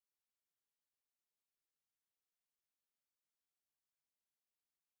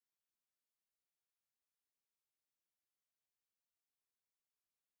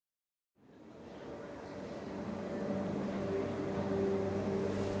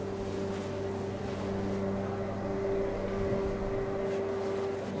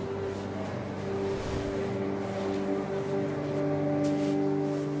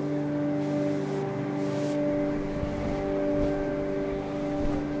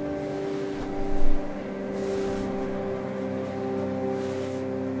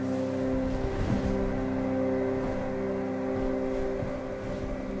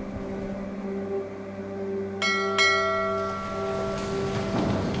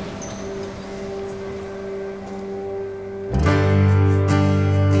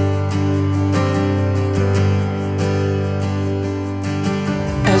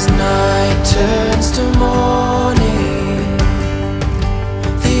turns to morning,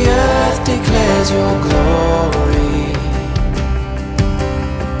 the earth declares your glory.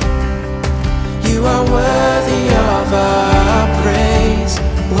 You are worthy of our praise,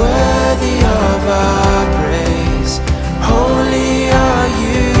 worthy of our praise. Holy are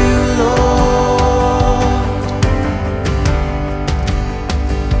you, Lord.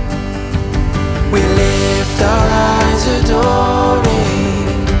 We lift our eyes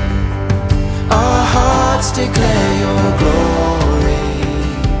adoring, our hearts declare your glory.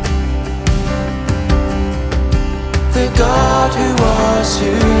 The God who was,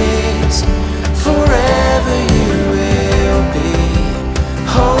 who is, forever you will be.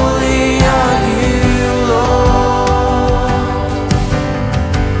 Holy are you, Lord.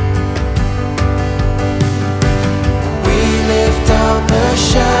 We lift up a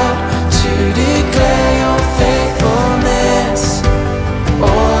shout to declare your faithfulness.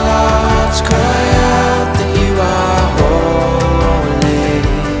 All our hearts cry out that you are holy.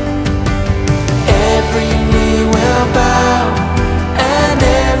 Every knee will bow and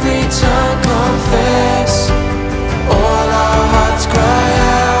every tongue confess. All our hearts cry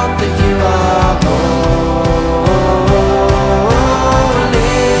out that you are holy.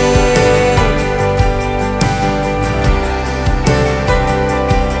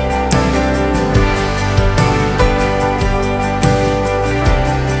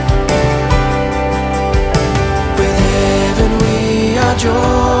 With heaven we are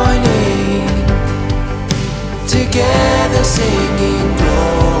joining together, singing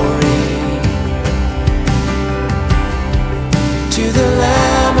glory to the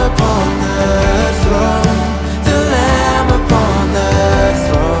Lamb upon the throne, the Lamb upon the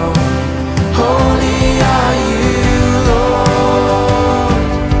throne. Holy are you, Lord.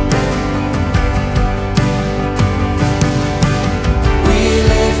 We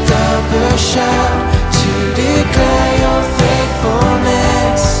lift up a shout to declare your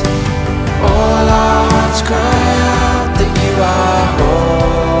faithfulness. All our hearts cry out that you are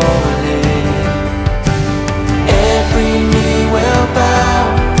holy. Every knee will bow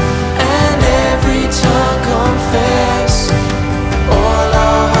and every tongue confess. All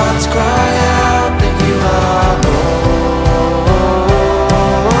our hearts cry out that you are holy.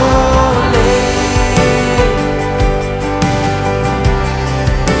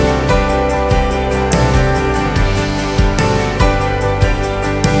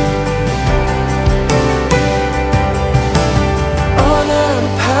 Honor and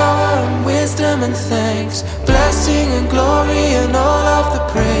power and wisdom and thanks, blessing and glory and all of the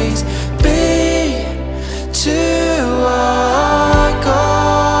praise be to our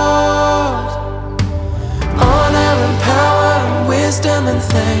God. Honor and power and wisdom and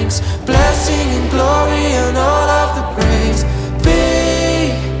thanks, blessing and glory and all of the praise be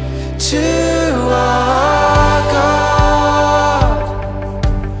to our God.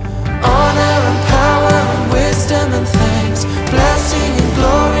 Honor and power and wisdom and thanks, blessing and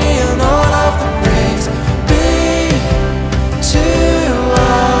glory and all of the praise be to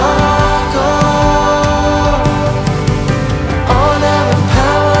our God. Honor and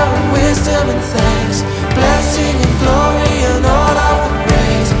power and wisdom and thanks, blessing and glory and all of the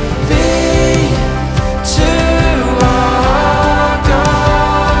praise be to our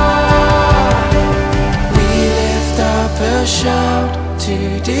God. We lift up a shout to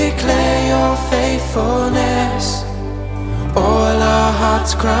declare your faithfulness. All our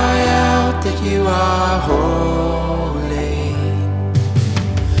hearts cry out that you are holy.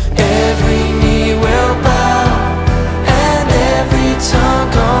 Every knee will bow and every tongue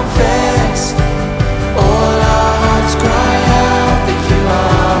confess. All our hearts cry out that you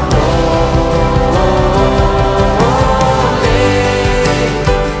are holy.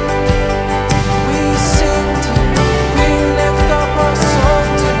 We sing to you, we lift up our song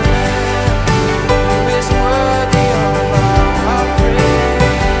to the Lamb who is worthy of our praises.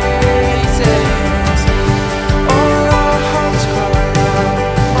 All our hearts cry out,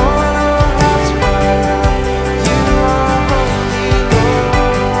 all our hearts cry out, you are holy, Lord.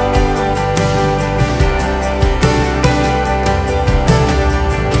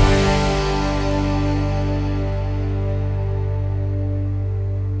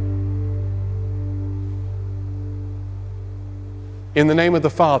 In the name of the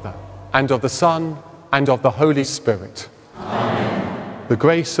Father, and of the Son, and of the Holy Spirit. Amen. The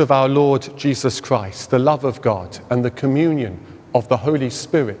grace of our Lord Jesus Christ, the love of God, and the communion of the Holy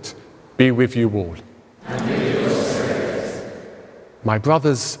Spirit be with you all. And with your spirit. My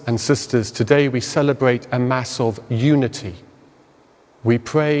brothers and sisters, today we celebrate a Mass of unity. We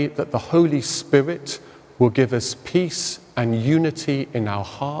pray that the Holy Spirit will give us peace and unity in our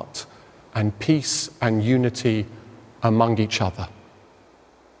heart, and peace and unity among each other.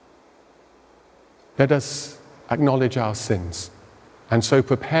 Let us acknowledge our sins and so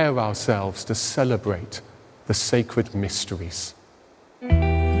prepare ourselves to celebrate the sacred mysteries.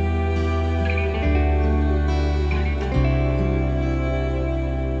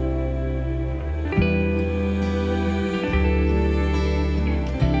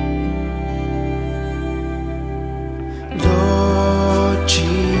 Lord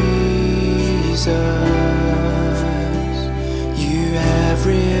Jesus, you have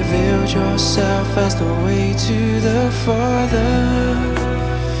revealed yourself as the way to the Father.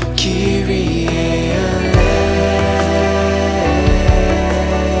 Kyrie eleison,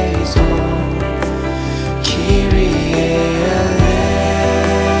 Kyrie eleison,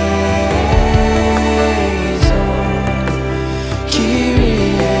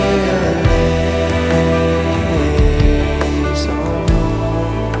 Kyrie eleison.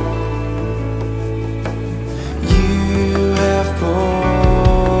 You have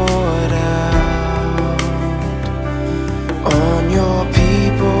poured out on your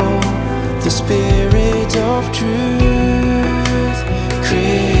people the Spirit of truth,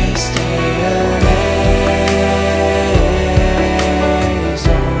 Christ eleison,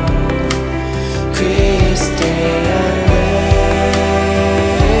 Christ eleison,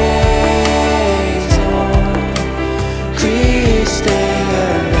 Christ eleison.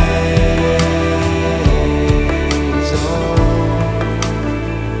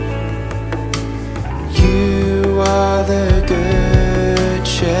 You are the good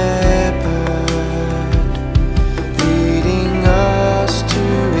shepherd, leading us to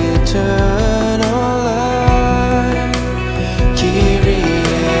eternal life. Kyrie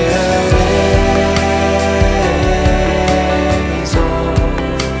eleison,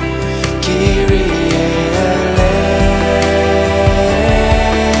 Kyrie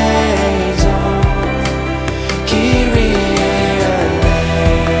eleison, Kyrie eleison.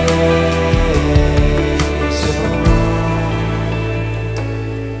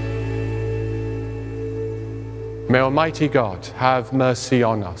 May Almighty God have mercy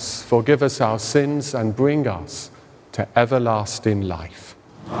on us, forgive us our sins, and bring us to everlasting life.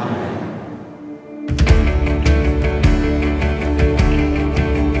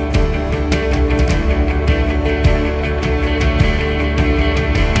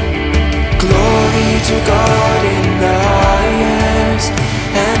 Glory to God in the highest,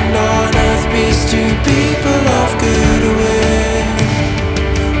 and on earth peace to people of good will.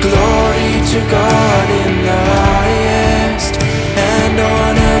 Glory to God in the highest, and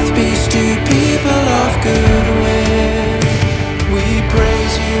on earth peace to people of good will. We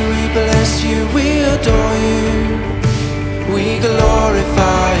praise you, we bless you, we adore you, we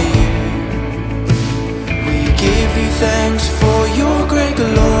glorify you. We give you thanks for your great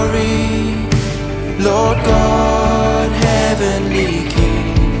glory, Lord God, heavenly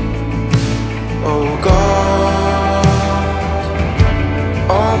King. O God,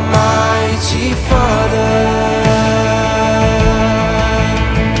 Almighty Father,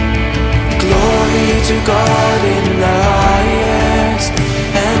 glory to God in the highest,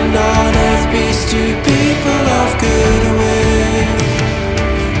 and on earth peace to people of good will.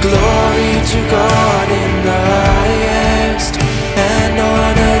 Glory to God in the highest, and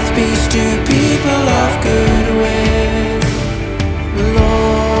on earth peace to people of good will.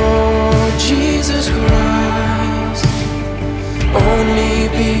 Lord Jesus Christ, only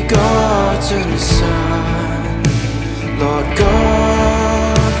begotten Son, Lord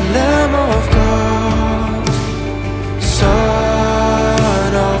God, Lamb of God,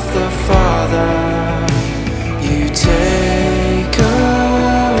 Son of the Father, you take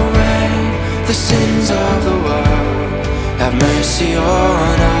away the sins of the world. Have mercy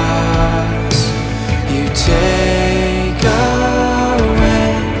on us. You take away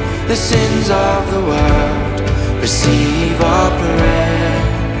the sins of the world. Receive our prayer.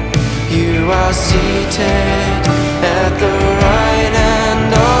 You are seated at the right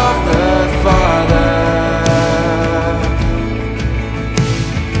hand of the Father.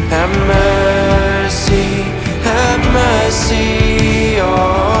 Have mercy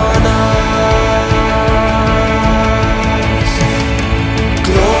on us.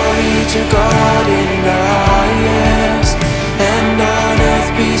 Glory to God in the highest, and on earth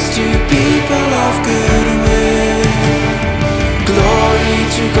peace to people of good will. Glory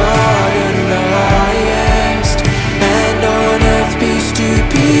to God in the highest, and on earth peace to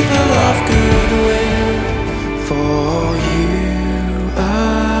people of good will. For you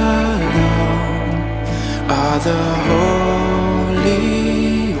alone are the Holy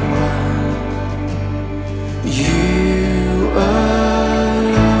One. You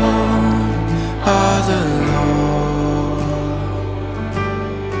alone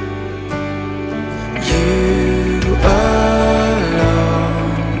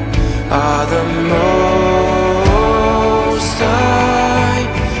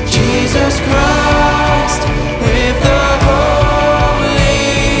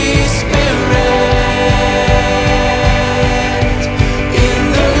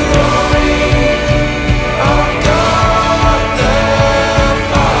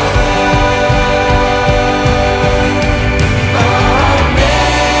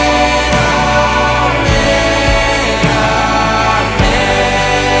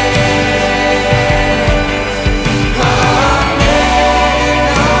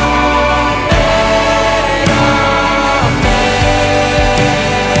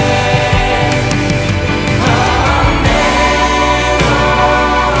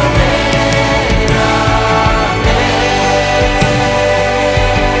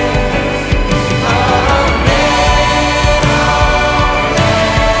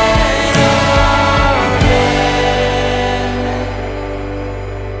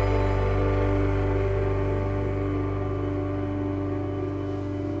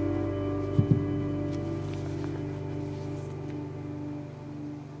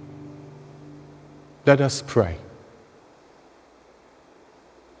Let us pray.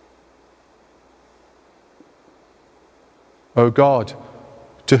 O God,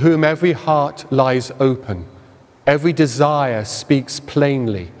 to whom every heart lies open, every desire speaks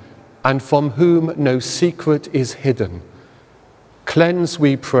plainly, and from whom no secret is hidden, cleanse,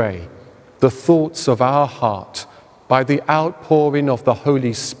 we pray, the thoughts of our heart by the outpouring of the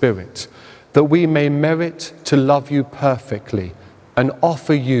Holy Spirit, that we may merit to love you perfectly and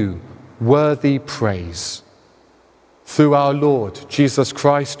offer you worthy praise. Through our Lord Jesus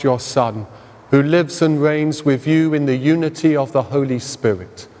Christ, your Son, who lives and reigns with you in the unity of the Holy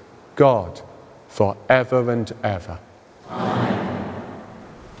Spirit, God, for ever and ever. Amen.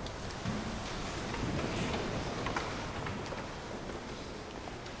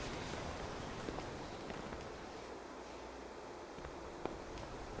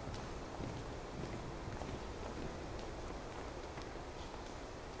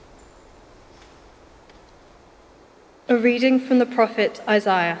 A reading from the prophet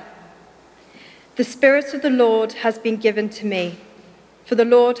Isaiah. The Spirit of the Lord has been given to me, for the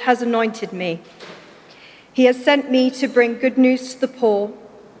Lord has anointed me. He has sent me to bring good news to the poor,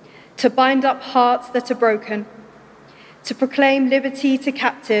 to bind up hearts that are broken, to proclaim liberty to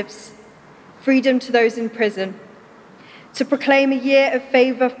captives, freedom to those in prison, to proclaim a year of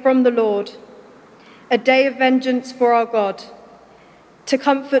favor from the Lord, a day of vengeance for our God, to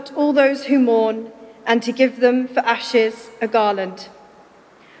comfort all those who mourn and to give them for ashes a garland.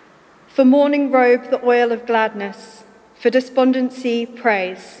 For mourning robe, the oil of gladness, for despondency,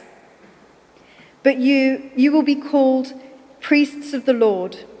 praise. But you will be called priests of the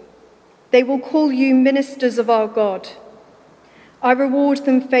Lord. They will call you ministers of our God. I reward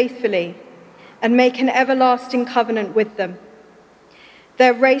them faithfully and make an everlasting covenant with them.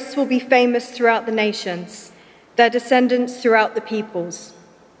 Their race will be famous throughout the nations, their descendants throughout the peoples.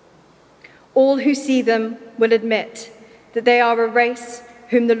 All who see them will admit that they are a race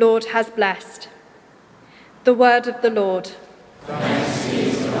whom the Lord has blessed. The word of the Lord. Thanks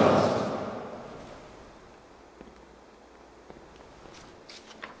be to God.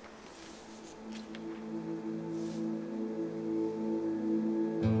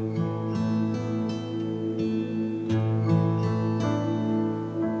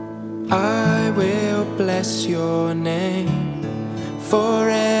 I will bless your name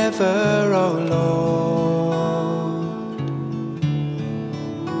forever, O Lord.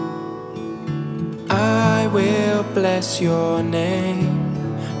 I will bless your name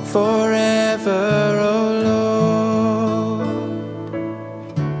forever, O Lord.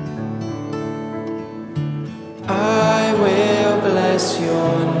 I will bless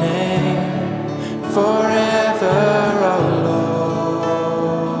your name forever, O Lord.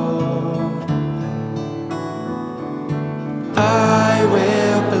 I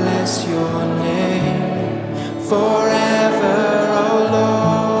will bless your name forever, O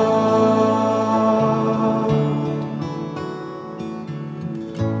Lord.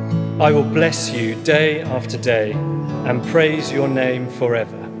 I will bless you day after day and praise your name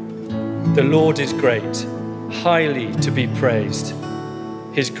forever. The Lord is great, highly to be praised.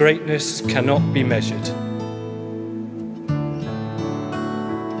 His greatness cannot be measured.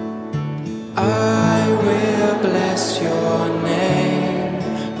 I will bless your name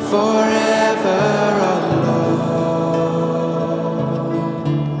forever, O Lord.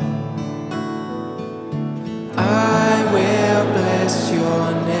 I will bless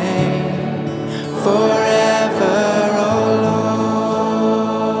your name forever, O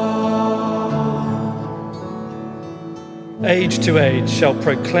Lord. Age to age shall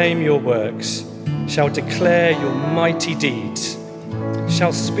proclaim your works, shall declare your mighty deeds,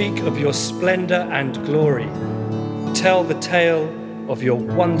 shall speak of your splendor and glory, tell the tale of your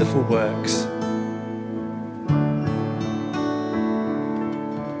wonderful works.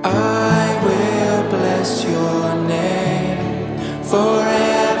 I will bless your name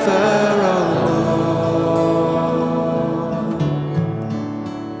forever, O Lord.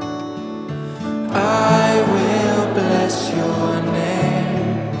 I will bless your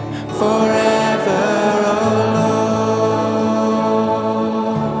name forever, O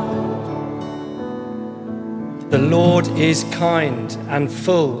Lord. The Lord is kind and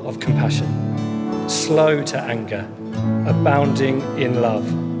full of compassion, slow to anger, abounding in love.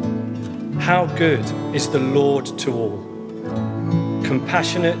 How good is the Lord to all,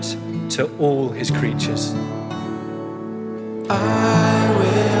 compassionate to all his creatures. I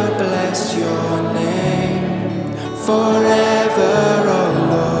will bless your name forever, O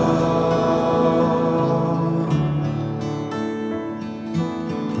Lord.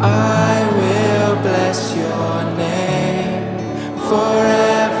 I will bless your name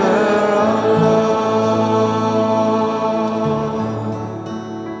forever, O Lord.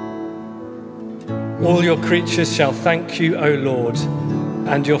 All your creatures shall thank you, O Lord,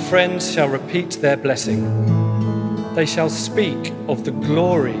 and your friends shall repeat their blessing. They shall speak of the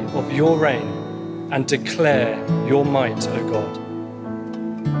glory of your reign and declare your might, O God.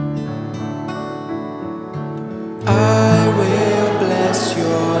 I will bless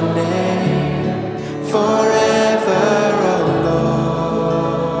your name forever, O Lord.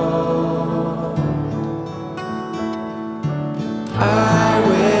 I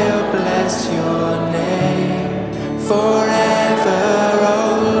will bless your name forever, O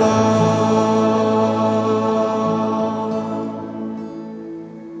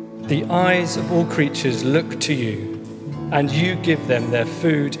Lord. The eyes of all creatures look to you, and you give them their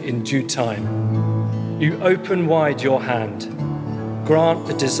food in due time. You open wide your hand, grant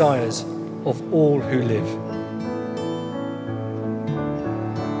the desires of all who live.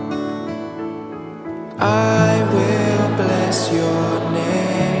 I will bless your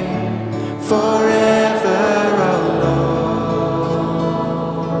name forever, O Lord.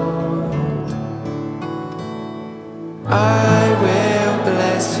 I will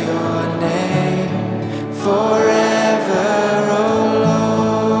bless your name forever, O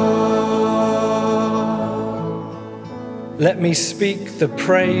Lord. Let me speak the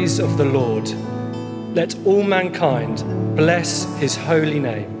praise of the Lord. Let all mankind bless his holy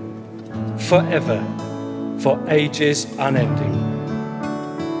name, forever, for ages unending.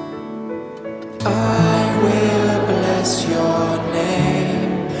 I will bless your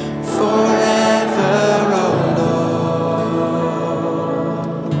name forever, O Lord.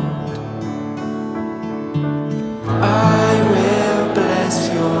 I will bless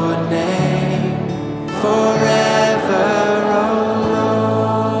your name forever, O Lord.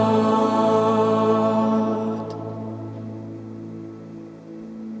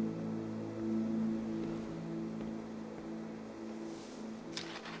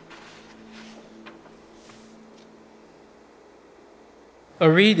 A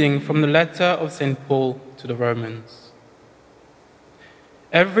reading from the letter of St. Paul to the Romans.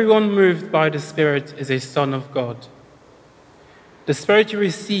 Everyone moved by the Spirit is a son of God. The Spirit you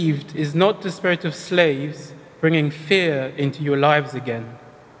received is not the spirit of slaves, bringing fear into your lives again.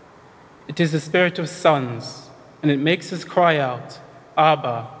 It is the spirit of sons, and it makes us cry out,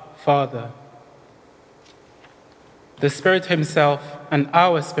 Abba, Father. The Spirit himself and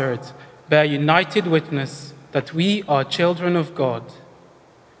our spirit bear united witness that we are children of God.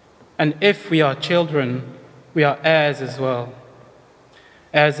 And if we are children, we are heirs as well,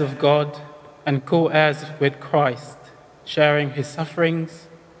 heirs of God and co-heirs with Christ, sharing his sufferings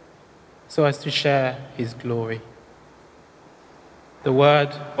so as to share his glory. The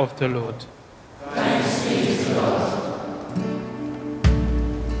word of the Lord. Thanks be to God.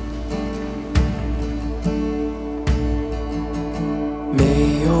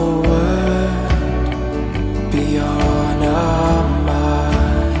 May your word be on our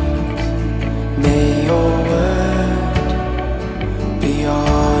minds. May your word be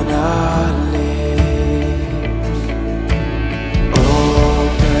on our lips.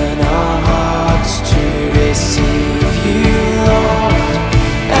 Open our hearts to receive you, Lord.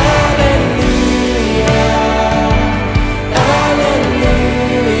 Alleluia, alleluia,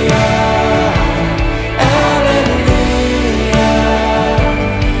 alleluia,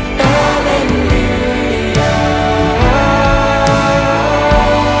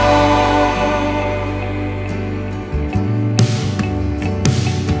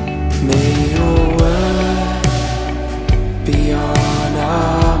 May your word be on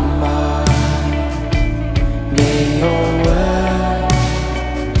our mind. May your word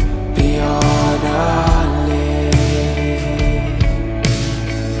be on our lips.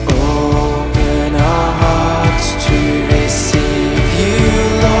 Open our hearts to receive you,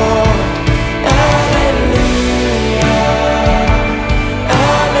 Lord. Alleluia,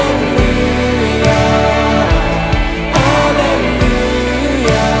 alleluia, alleluia,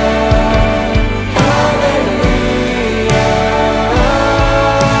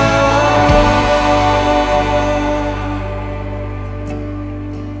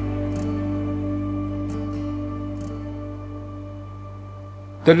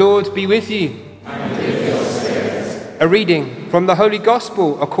 The Lord be with you. And with your spirit. A reading from the Holy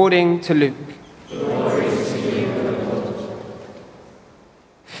Gospel according to Luke. Glory to you, O Lord.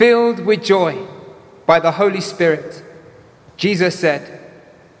 Filled with joy by the Holy Spirit, Jesus said,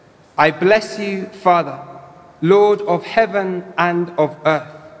 I bless you, Father, Lord of heaven and of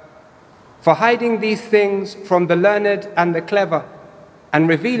earth, for hiding these things from the learned and the clever and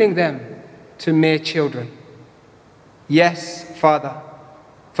revealing them to mere children. Yes, Father,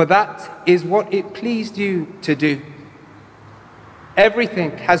 for that is what it pleased you to do.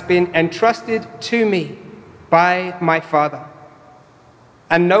 Everything has been entrusted to me by my Father.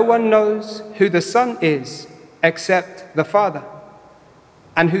 And no one knows who the Son is except the Father,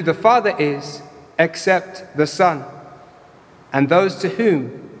 and who the Father is except the Son, and those to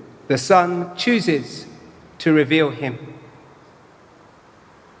whom the Son chooses to reveal him.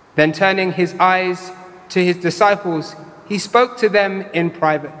 Then turning his eyes to his disciples, he spoke to them in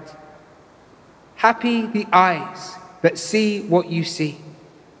private. Happy the eyes that see what you see.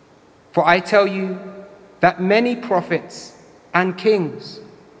 For I tell you that many prophets and kings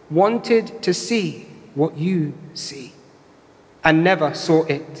wanted to see what you see and never saw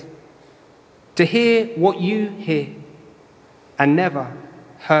it, to hear what you hear and never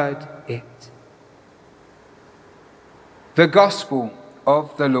heard it. The Gospel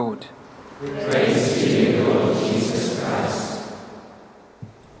of the Lord. Praise to you, Lord Jesus Christ.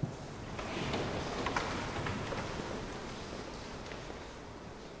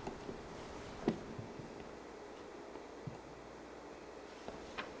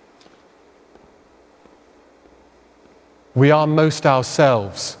 We are most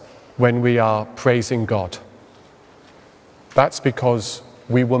ourselves when we are praising God. That's because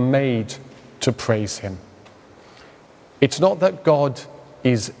we were made to praise him. It's not that God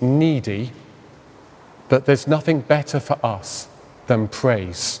is needy, but there's nothing better for us than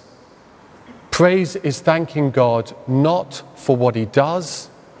praise. Praise is thanking God not for what he does,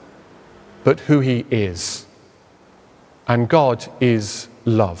 but who he is. And God is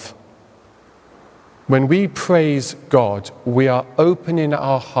love. When we praise God, we are opening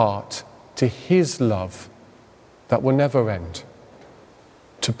our heart to his love that will never end.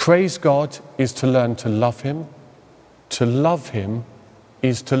 To praise God is to learn to love him. To love him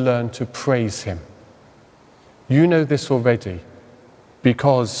is to learn to praise him. You know this already,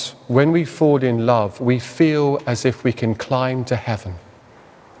 because when we fall in love, we feel as if we can climb to heaven.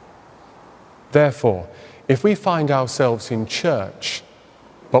 Therefore, if we find ourselves in church,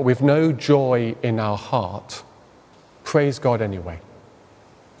 but with no joy in our heart, praise God anyway.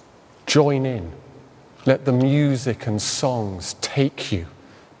 Join in. Let the music and songs take you.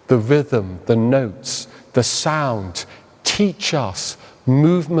 The rhythm, the notes, the sound teach us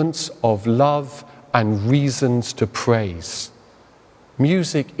movements of love and reasons to praise.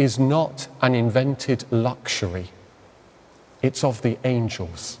 Music is not an invented luxury. It's of the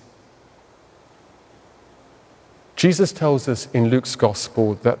angels. Jesus tells us in Luke's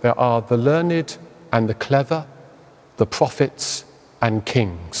Gospel that there are the learned and the clever, the prophets and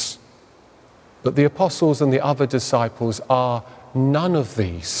kings. But the apostles and the other disciples are none of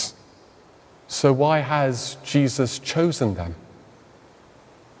these. So why has Jesus chosen them?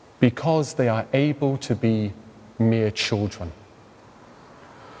 Because they are able to be mere children.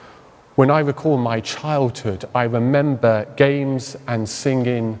 When I recall my childhood, I remember games and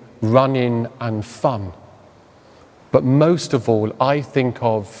singing, running and fun. But most of all, I think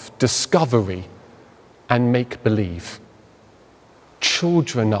of discovery and make-believe.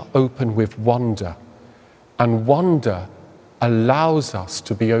 Children are open with wonder, and wonder allows us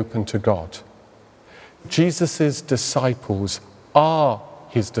to be open to God. Jesus' disciples are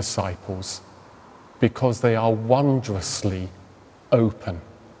his disciples because they are wondrously open.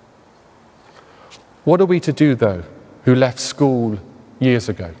 What are we to do, though, who left school years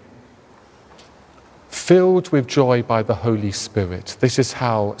ago? Filled with joy by the Holy Spirit. This is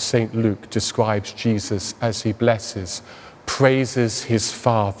how St. Luke describes Jesus as he blesses, praises his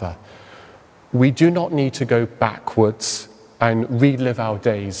Father. We do not need to go backwards and relive our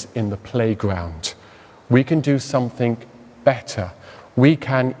days in the playground. We can do something better. We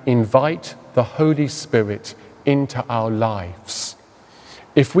can invite the Holy Spirit into our lives.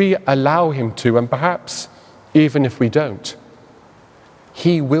 If we allow him to, and perhaps even if we don't,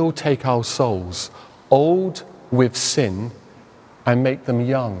 he will take our souls, old with sin, and make them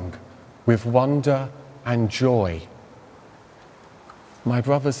young with wonder and joy. My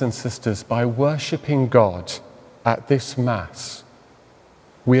brothers and sisters, by worshipping God at this Mass,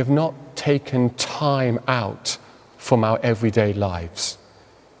 we have not taken time out from our everyday lives.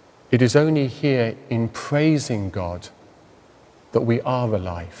 It is only here in praising God that we are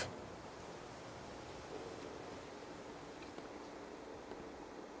alive.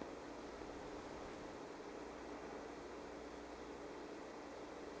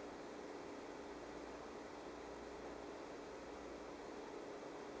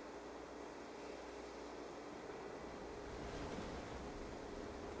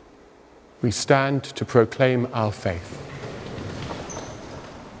 We stand to proclaim our faith.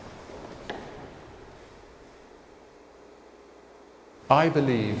 I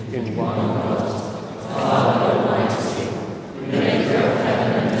believe in one God, Father Almighty, maker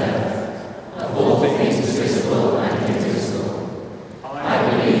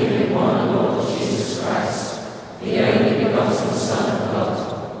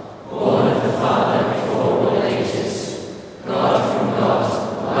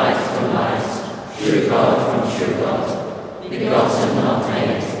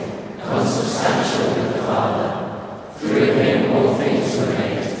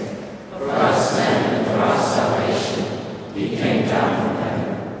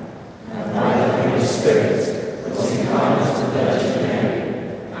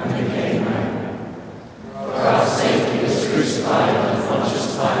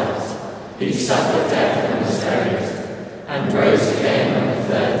He suffered death and was buried, and rose again on the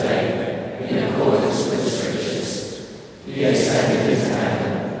third day, in accordance with the Scriptures. He ascended into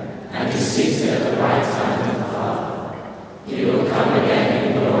heaven, and is seated at the right hand of the Father. He will come again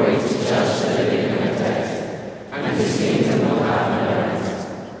in glory to judge the living and the dead, and his kingdom will have no end.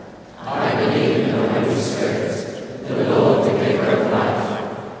 I believe in the Holy Spirit, the Lord, the giver of life,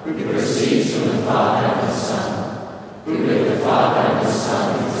 who proceeds from the Father and the Son, who with the Father and the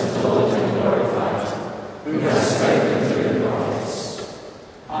Son is adored and glorified, who has spoken through the prophets.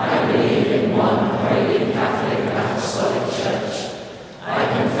 I believe in one holy Catholic and Apostolic Church. I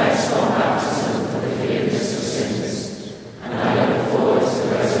confess one baptism for the forgiveness of sins, and I look forward to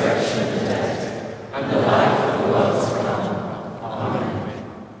the resurrection of the dead and the life of the world to come. Amen.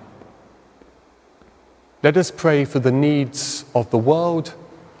 Let us pray for the needs of the world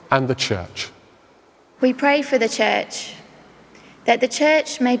and the Church. We pray for the Church, that the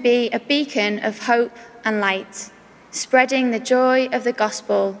Church may be a beacon of hope and light, spreading the joy of the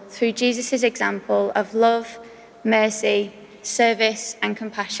gospel through Jesus' example of love, mercy, service and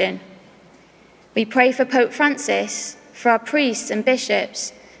compassion. We pray for Pope Francis, for our priests and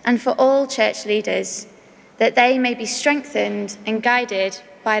bishops, and for all church leaders, that they may be strengthened and guided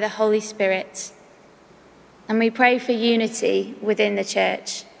by the Holy Spirit. And we pray for unity within the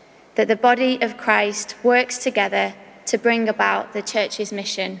Church, that the body of Christ works together to bring about the Church's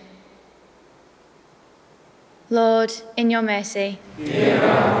mission. Lord, in your mercy, hear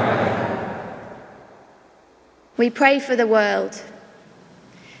our prayer. We pray for the world,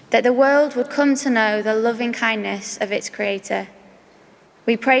 that the world would come to know the loving kindness of its Creator.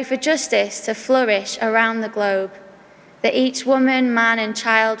 We pray for justice to flourish around the globe, that each woman, man and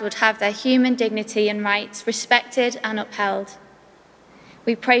child would have their human dignity and rights respected and upheld.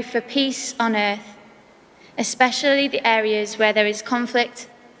 We pray for peace on earth, especially the areas where there is conflict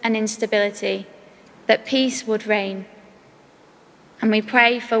and instability, that peace would reign. And we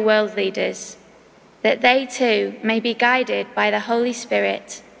pray for world leaders, that they too may be guided by the Holy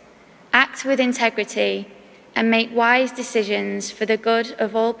Spirit, act with integrity, and make wise decisions for the good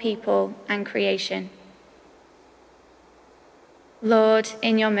of all people and creation. Lord,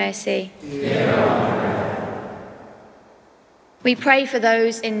 in your mercy, hear our prayer. We pray for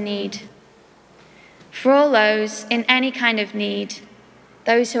those in need, for all those in any kind of need,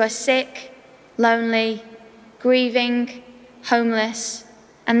 those who are sick, lonely, grieving, homeless,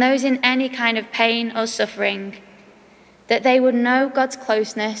 and those in any kind of pain or suffering, that they would know God's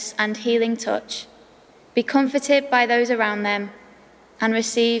closeness and healing touch, be comforted by those around them, and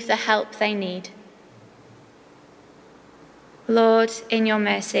receive the help they need. Lord, in your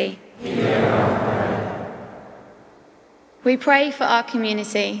mercy, hear our prayer. We pray for our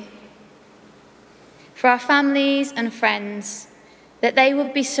community, for our families and friends, that they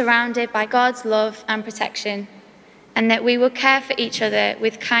would be surrounded by God's love and protection, and that we will care for each other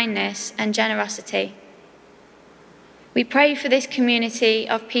with kindness and generosity. We pray for this community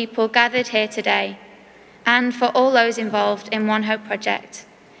of people gathered here today, and for all those involved in One Hope Project,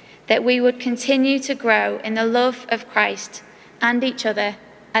 that we would continue to grow in the love of Christ and each other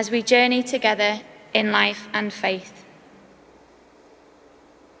as we journey together in life and faith.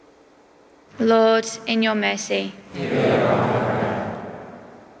 Lord, in your mercy, hear our prayer.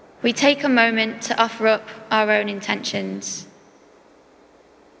 we take a moment to offer up our own intentions.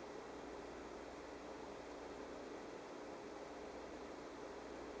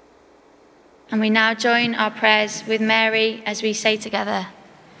 And we now join our prayers with Mary as we say together,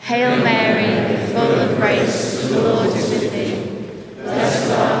 Hail Mary, full of grace, the Lord is with thee.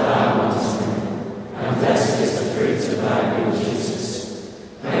 Blessed art thou amongst women, and blessed is the fruit of thy womb, Jesus.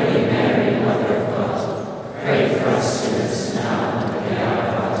 Holy Mary, Mother of God, pray for us sinners now and at the hour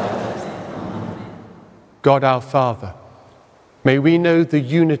of our death. Amen. God our Father, may we know the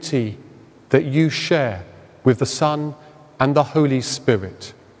unity that you share with the Son and the Holy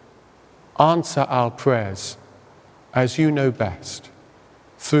Spirit. Answer our prayers as you know best,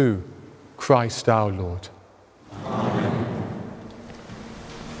 through Christ our Lord. Amen.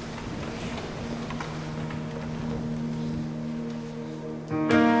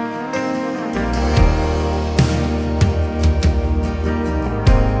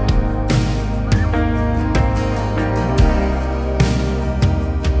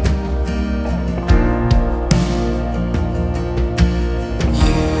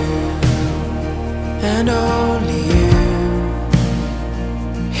 And only you,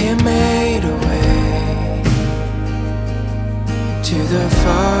 He made a way to the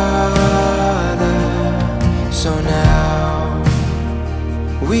Father. So now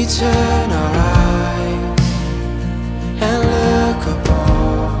we turn our eyes and look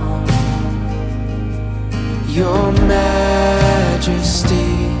upon your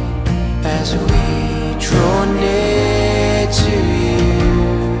majesty as we draw near to you.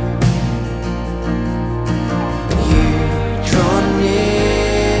 You draw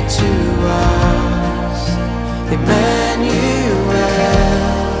near to us, Emmanuel,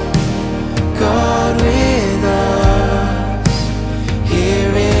 God with us,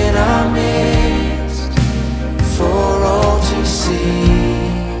 here in our midst, for all to see.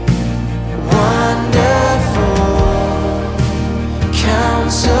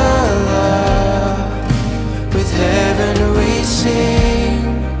 With heaven we sing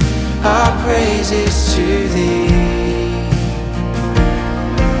our praises to thee.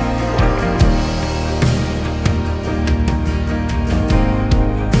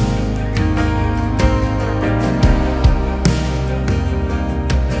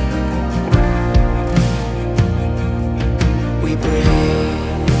 We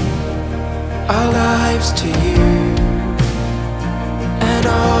bring our lives to you, an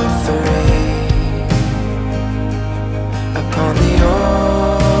offering upon the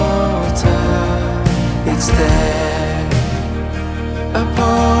altar. It's there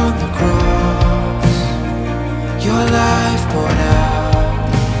upon the cross, your life poured out.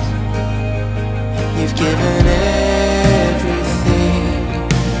 You've given everything,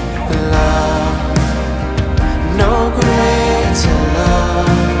 love, no greater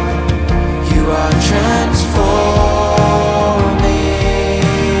love. You are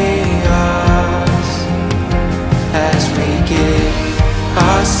transforming us as we give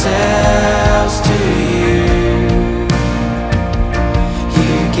ourselves to you.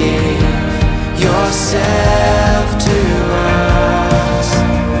 You give yourself to us,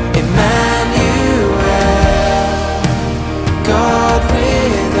 Emmanuel, God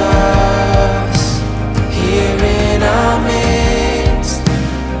with us, here in our midst,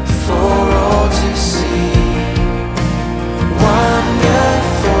 for all to see.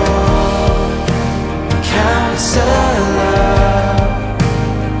 Wonderful Counselor,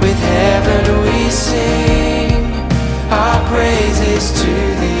 with heaven we sing our praises to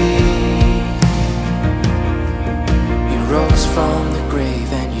thee. You rose from the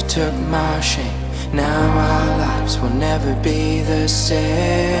grave and you took my shame. Now our lives will never be the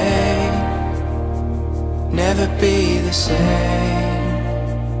same, never be the same.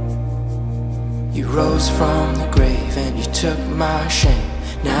 You rose from the grave and you took my shame.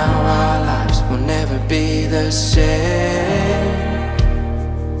 Now our lives will never be the same,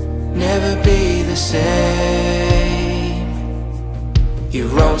 never be the same. You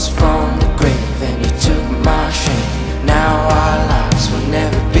rose from the grave and you took my shame. Now our lives will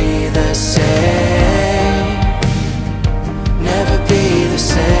never be the same, never be the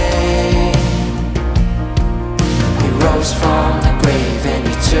same. You rose from the grave and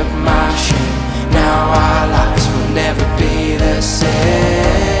you took my shame. Now our lives will never be the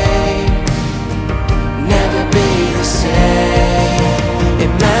same, never be the same.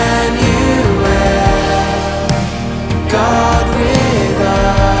 Emmanuel, God with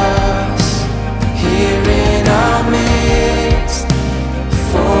us, here in our midst,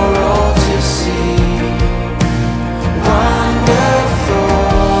 for all to see. Wonderful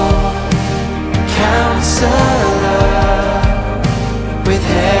Counselor, with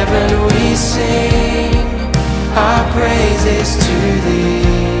heaven we sing our praises to thee.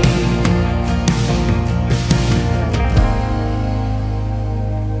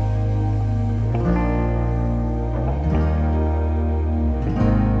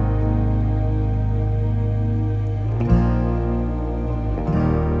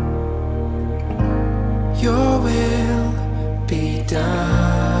 Your will be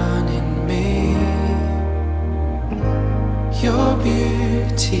done in me. Your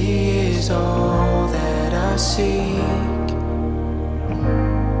beauty is all that I seek.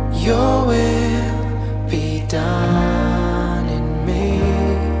 Your will be done in me.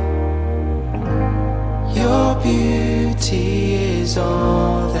 Your beauty is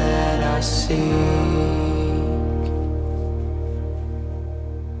all that I seek.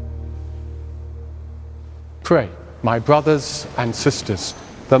 Pray, my brothers and sisters,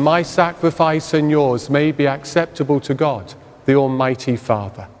 that my sacrifice and yours may be acceptable to God, the Almighty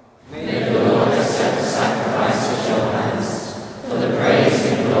Father. May the Lord accept the sacrifice at your hands, for the praise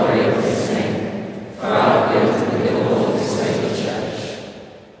and glory of his name, for our good and the good of all his holy church.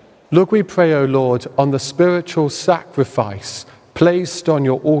 Look, we pray, O Lord, on the spiritual sacrifice placed on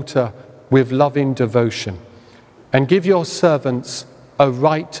your altar with loving devotion, and give your servants a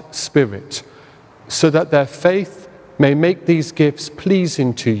right spirit, so that their faith may make these gifts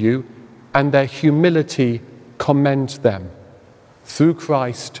pleasing to you and their humility commend them. Through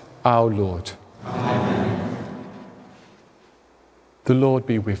Christ our Lord. Amen. The Lord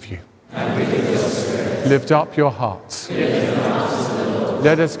be with you. And with your spirit. Lift up your hearts.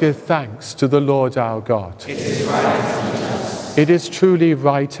 Let us give thanks to the Lord our God. It is right and just. It is truly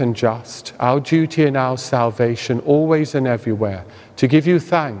right and just, our duty and our salvation, always and everywhere, to give you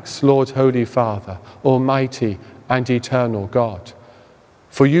thanks, Lord, Holy Father, Almighty and eternal God.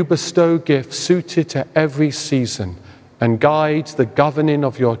 For you bestow gifts suited to every season and guide the governing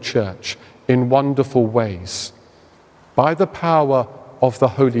of your church in wonderful ways. By the power of the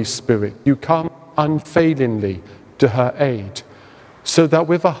Holy Spirit, you come unfailingly to her aid, so that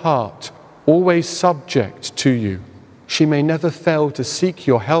with a heart always subject to you, she may never fail to seek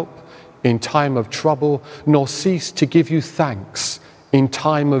your help in time of trouble, nor cease to give you thanks in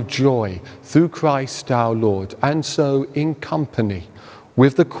time of joy through Christ our Lord. And so in company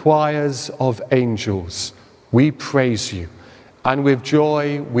with the choirs of angels, we praise you, and with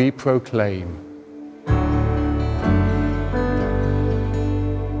joy we proclaim.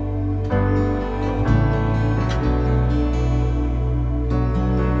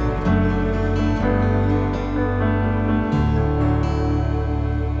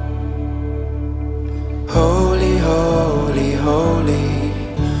 Holy, holy, holy,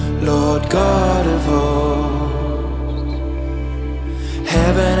 Lord God of hosts.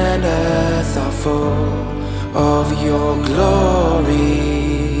 Heaven and earth are full of your glory.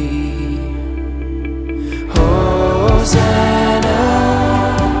 Hosanna,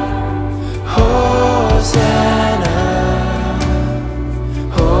 Hosanna,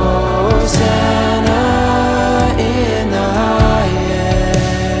 Hosanna in the highest.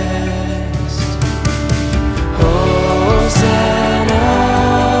 Hosanna,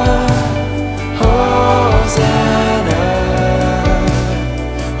 Hosanna,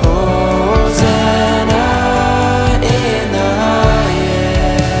 Hosanna in the highest.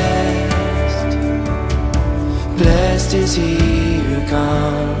 Blessed is he who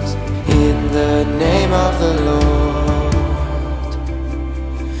comes in the name of the Lord.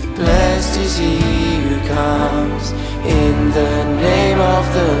 Blessed is he who comes in the name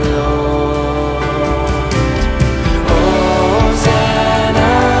of the Lord.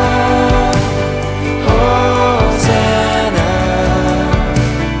 Hosanna, Hosanna,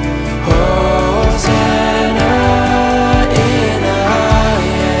 Hosanna in the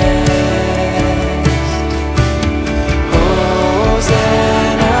highest.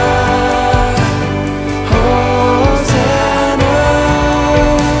 Hosanna, Hosanna,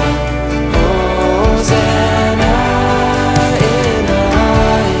 Hosanna in the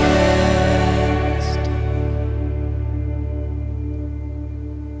highest.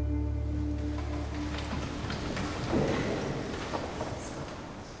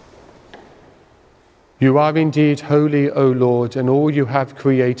 You are indeed holy, O Lord, and all you have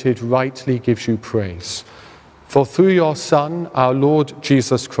created rightly gives you praise. For through your Son, our Lord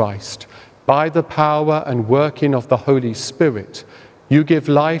Jesus Christ, by the power and working of the Holy Spirit, you give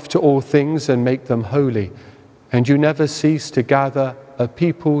life to all things and make them holy, and you never cease to gather a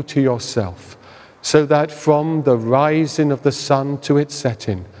people to yourself, so that from the rising of the sun to its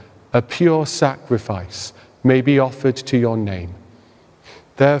setting, a pure sacrifice may be offered to your name.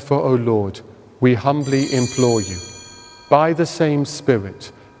 Therefore, O Lord, we humbly implore you, by the same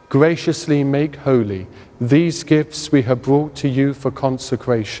Spirit, graciously make holy these gifts we have brought to you for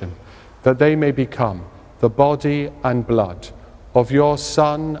consecration, that they may become the body and blood of your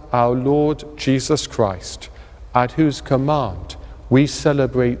Son, our Lord Jesus Christ, at whose command we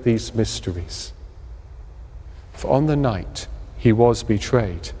celebrate these mysteries. For on the night he was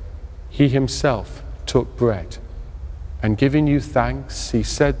betrayed, he himself took bread, and giving you thanks, he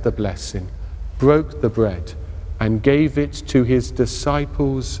said the blessing, broke the bread, and gave it to his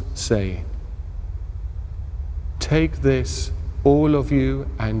disciples, saying, "Take this, all of you,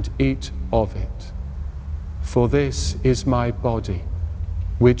 and eat of it, for this is my body,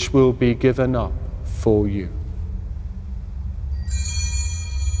 which will be given up for you."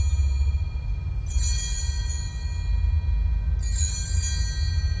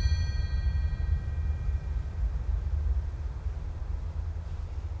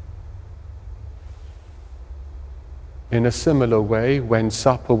 In a similar way, when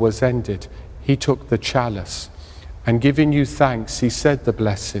supper was ended, he took the chalice, and giving you thanks, he said the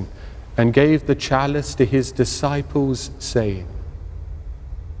blessing, and gave the chalice to his disciples, saying,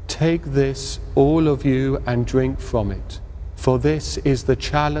 "Take this, all of you, and drink from it, for this is the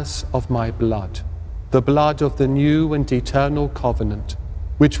chalice of my blood, the blood of the new and eternal covenant,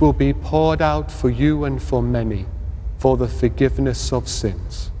 which will be poured out for you and for many, for the forgiveness of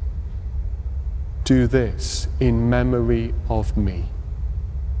sins. Do this in memory of me."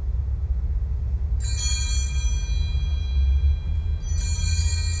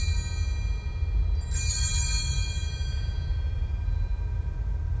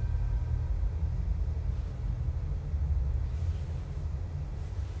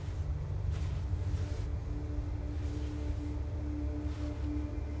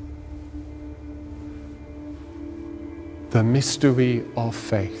 The mystery of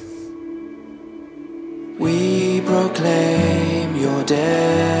faith. We proclaim your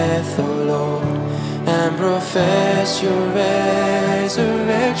death, O Lord, and profess your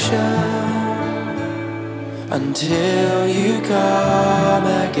resurrection until you come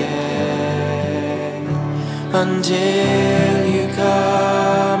again, until you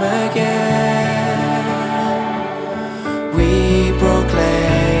come again. We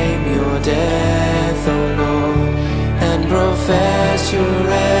proclaim your death, O Lord, and profess your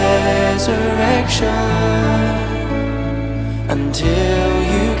resurrection until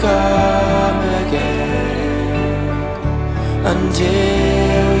you come again,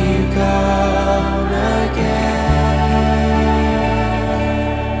 until you come again.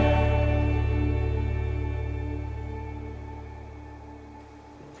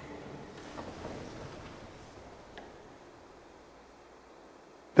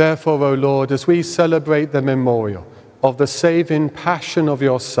 Therefore, O Lord, as we celebrate the memorial of the saving passion of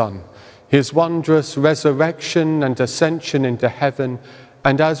your Son, his wondrous resurrection and ascension into heaven,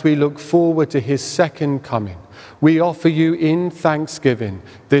 and as we look forward to his second coming, we offer you in thanksgiving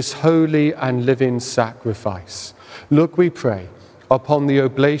this holy and living sacrifice. Look, we pray, upon the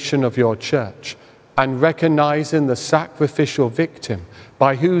oblation of your church, and recognizing the sacrificial victim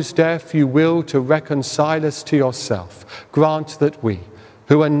by whose death you will to reconcile us to yourself, grant that we,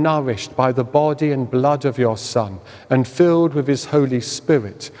 who are nourished by the body and blood of your Son and filled with his Holy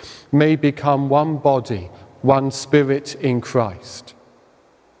Spirit, may become one body, one spirit in Christ.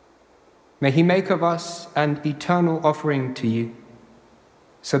 May he make of us an eternal offering to you,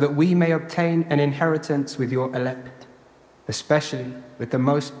 so that we may obtain an inheritance with your elect, especially with the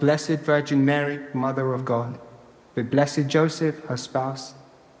most blessed Virgin Mary, Mother of God, with blessed Joseph, her spouse,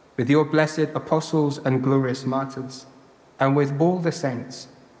 with your blessed apostles and glorious martyrs, and with all the saints,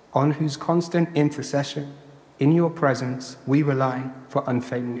 on whose constant intercession in your presence we rely for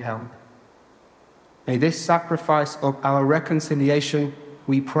unfailing help. May this sacrifice of our reconciliation,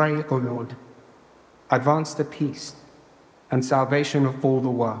 we pray, O Lord, advance the peace and salvation of all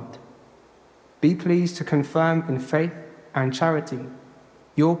the world. Be pleased to confirm in faith and charity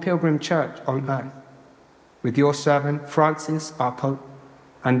your pilgrim church on earth, with your servant Francis, our Pope,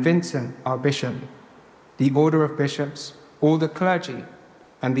 and Vincent, our Bishop, the order of bishops, all the clergy,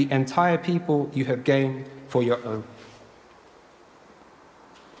 and the entire people you have gained for your own.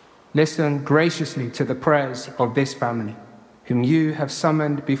 Listen graciously to the prayers of this family, whom you have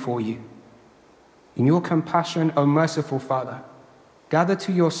summoned before you. In your compassion, O merciful Father, gather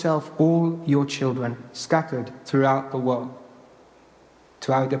to yourself all your children scattered throughout the world.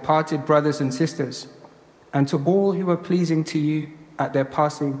 To our departed brothers and sisters, and to all who are pleasing to you at their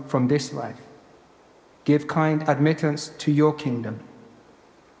passing from this life, give kind admittance to your kingdom.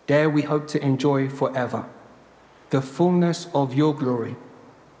 There we hope to enjoy forever the fullness of your glory,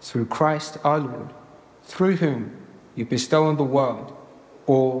 through Christ our Lord, through whom you bestow on the world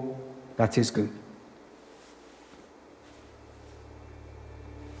all that is good.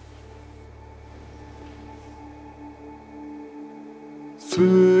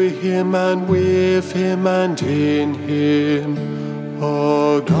 Through him and with him and in him,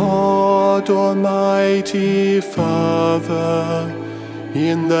 O God, Almighty Father,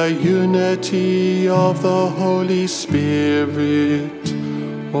 in the unity of the Holy Spirit,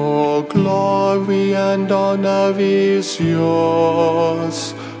 all glory and honor is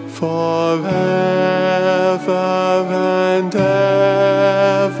yours forever and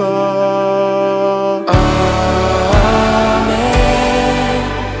ever.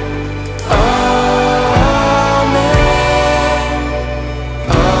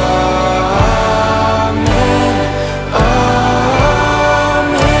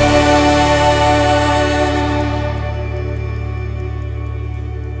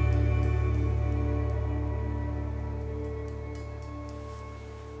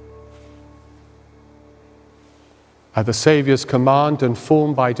 At the Saviour's command and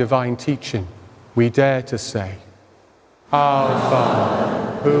formed by divine teaching, we dare to say, Our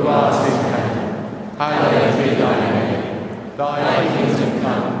Father, who art in heaven, hallowed be thy name. Thy kingdom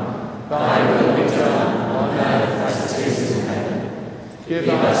come, thy will be done on earth as it is in heaven. Give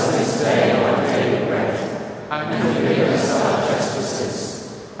us this day our daily bread, and forgive us our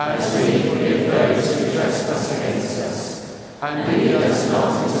trespasses, as we forgive those who trespass against us. And lead us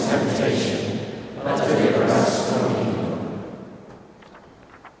not into temptation, but deliver us from evil.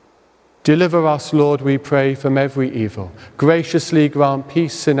 Deliver us, Lord, we pray, from every evil. Graciously grant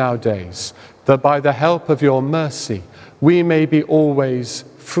peace in our days, that by the help of your mercy we may be always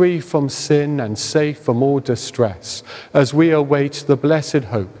free from sin and safe from all distress, as we await the blessed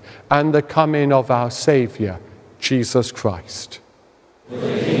hope and the coming of our Saviour, Jesus Christ.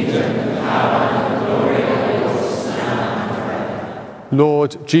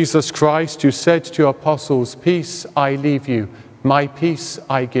 Lord Jesus Christ, you said to your apostles, "Peace I leave you, my peace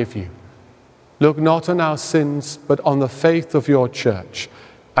I give you." Look not on our sins, but on the faith of your church,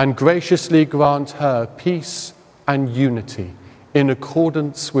 and graciously grant her peace and unity in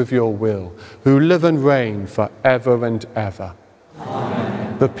accordance with your will, who live and reign for ever and ever.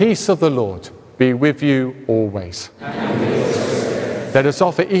 Amen. The peace of the Lord be with you always. And with your spirit. Let us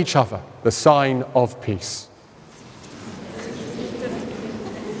offer each other the sign of peace.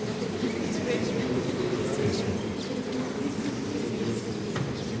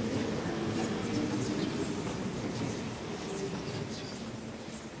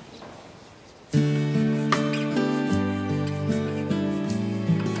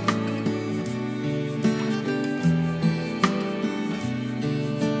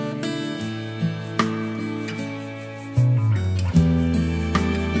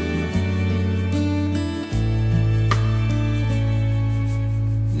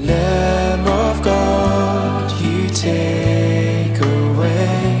 Take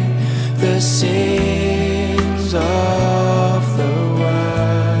away the sins of the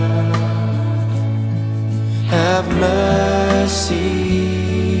world. Have mercy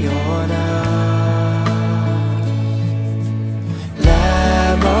on us.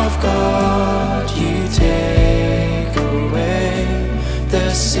 Lamb of God, you take away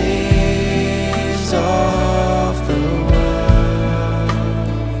the sins of the world.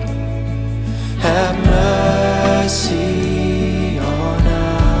 Have mercy on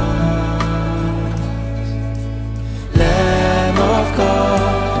us. Lamb of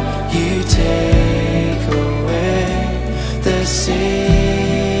God, you take away the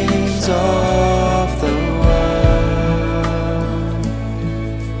sins of the world.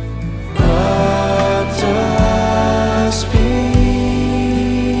 Grant us peace.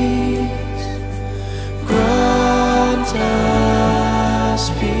 Grant us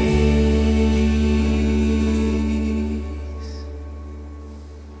peace.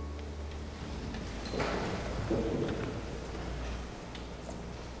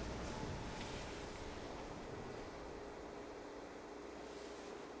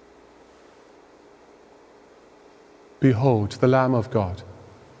 Behold the Lamb of God.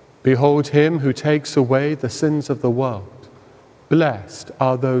 Behold him who takes away the sins of the world. Blessed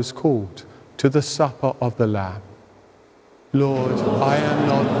are those called to the supper of the Lamb. Lord, I am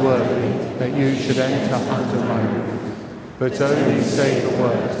not worthy that you should enter under my roof, but only say the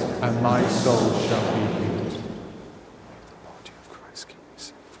word, and my soul shall be healed. The body of Christ, keep me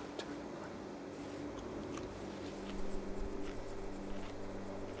safe from eternal life.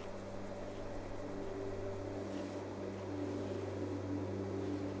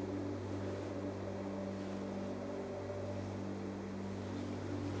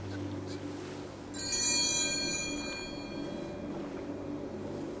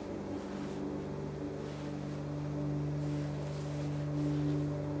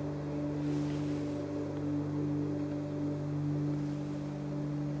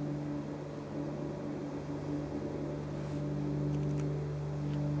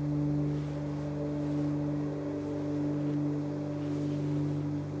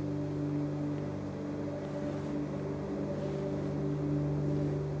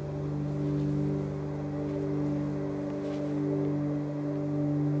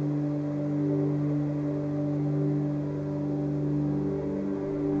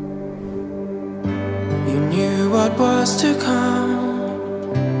 What was to come,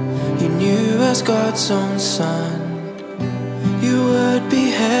 you knew as God's own Son, you would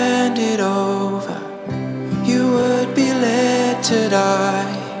be handed over, you would be led to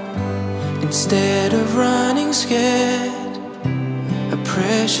die. Instead of running scared, a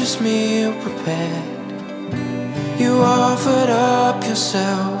precious meal prepared, you offered up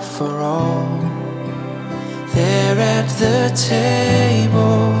yourself for all. There at the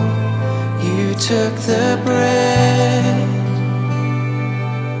table, you took the bread,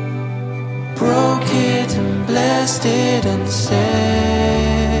 broke it and blessed it and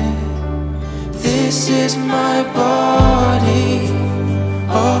said, "This is my body,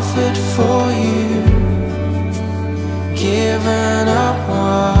 offered for you, given up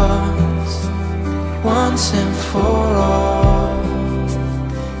once and for all.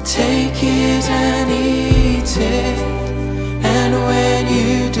 Take it and eat it, and when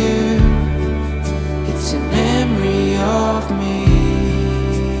you do, it's a memory of me."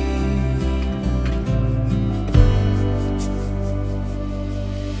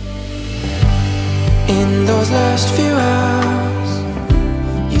 In those last few hours,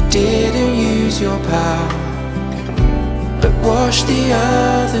 you didn't use your power, washed the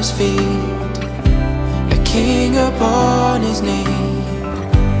other's feet, a king upon his knee.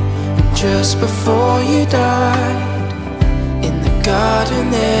 And just before you died, in the garden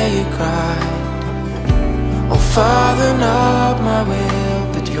there you cried, oh Father, not my will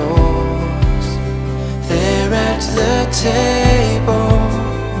but yours. There at the table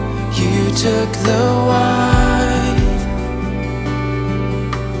you took the wine,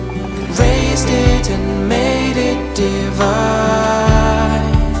 raised it and made it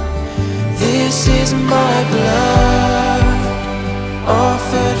divine. This is my blood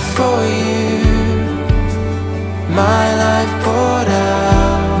offered for you, my life poured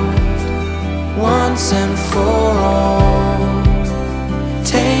out once and for all.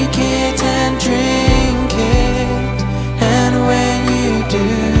 Take it and drink it, and when you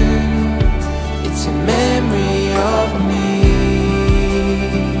do, it's a memory of me.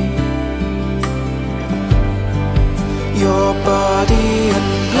 Your body and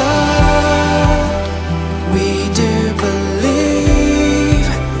blood, we do believe.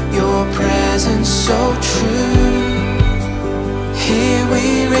 Your presence so true, here we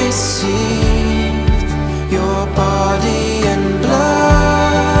receive. Your body and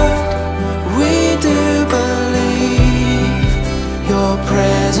blood, we do believe. Your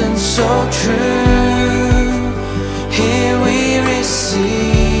presence so true, here we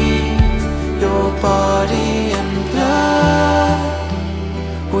receive. Your body and blood,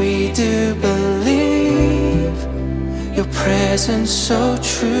 we do believe. Your presence so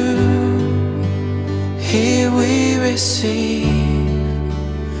true, here we receive.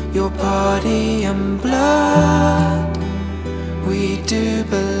 Your body and blood, we do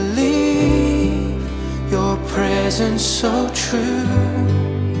believe. Your presence so true,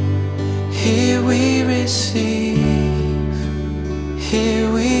 here we receive. Here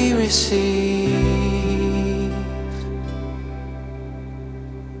we receive.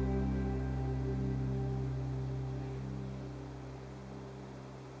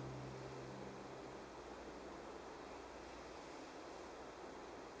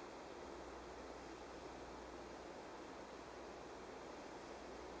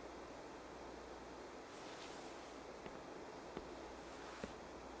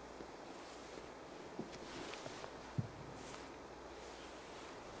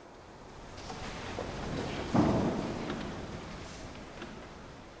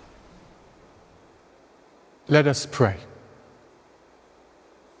 Let us pray.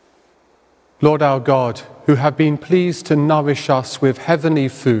 Lord our God, who have been pleased to nourish us with heavenly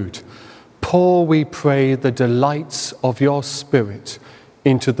food, pour, we pray, the delights of your Spirit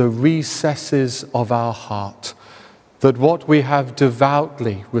into the recesses of our heart, that what we have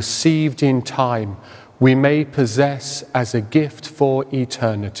devoutly received in time we may possess as a gift for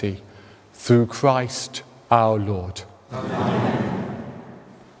eternity, through Christ our Lord. Amen.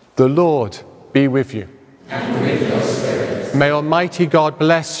 The Lord be with you. And with your spirit. May Almighty God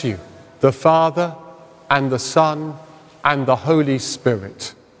bless you, the Father, and the Son, and the Holy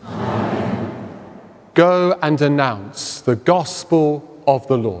Spirit. Amen. Go and announce the gospel of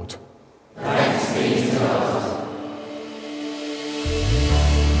the Lord. Thanks be to God.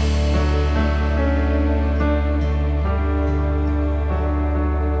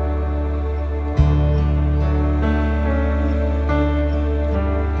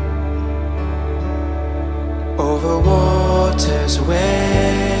 Over waters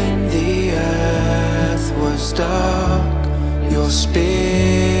when the earth was dark, your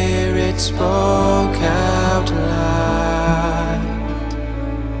Spirit spoke out light.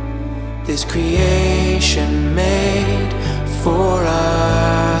 This creation made for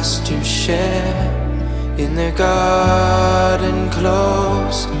us to share, in the garden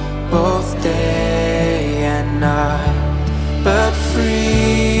close both day and night, but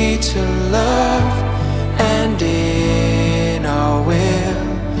free to love. And in our will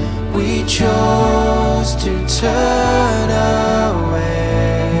we chose to turn away,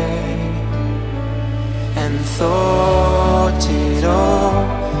 and thought it all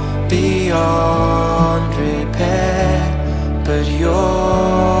beyond repair. But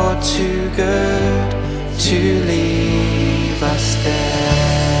you're too good to leave us there.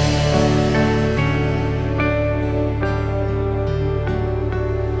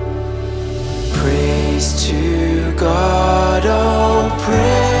 Praise to God, oh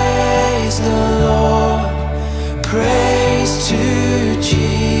praise the Lord. Praise to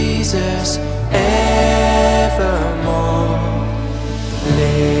Jesus evermore.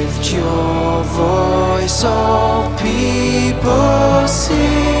 Lift your voice, all people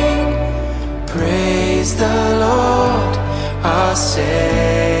sing. Praise the Lord, our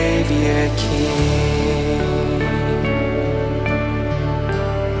Savior King.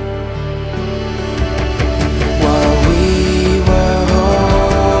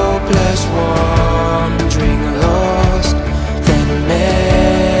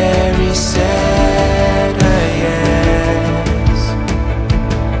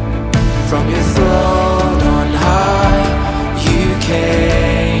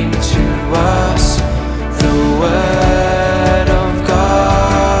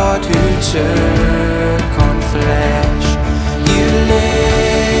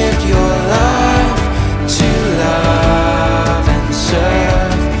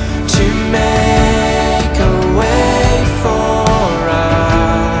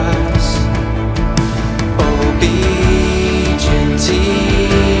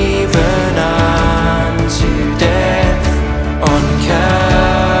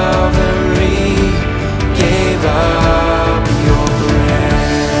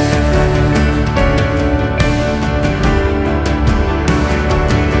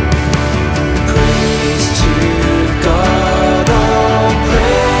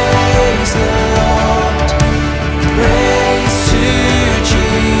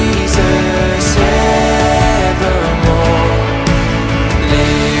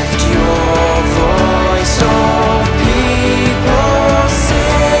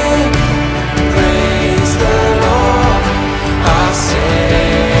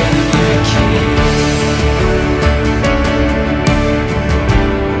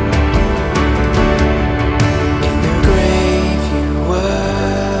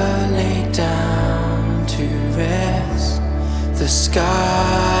 The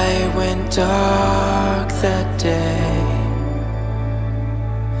sky went dark that day,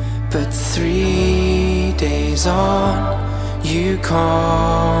 but 3 days on, you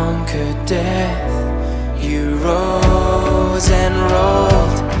conquered death. You rose and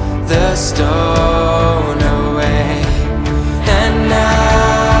rolled the stone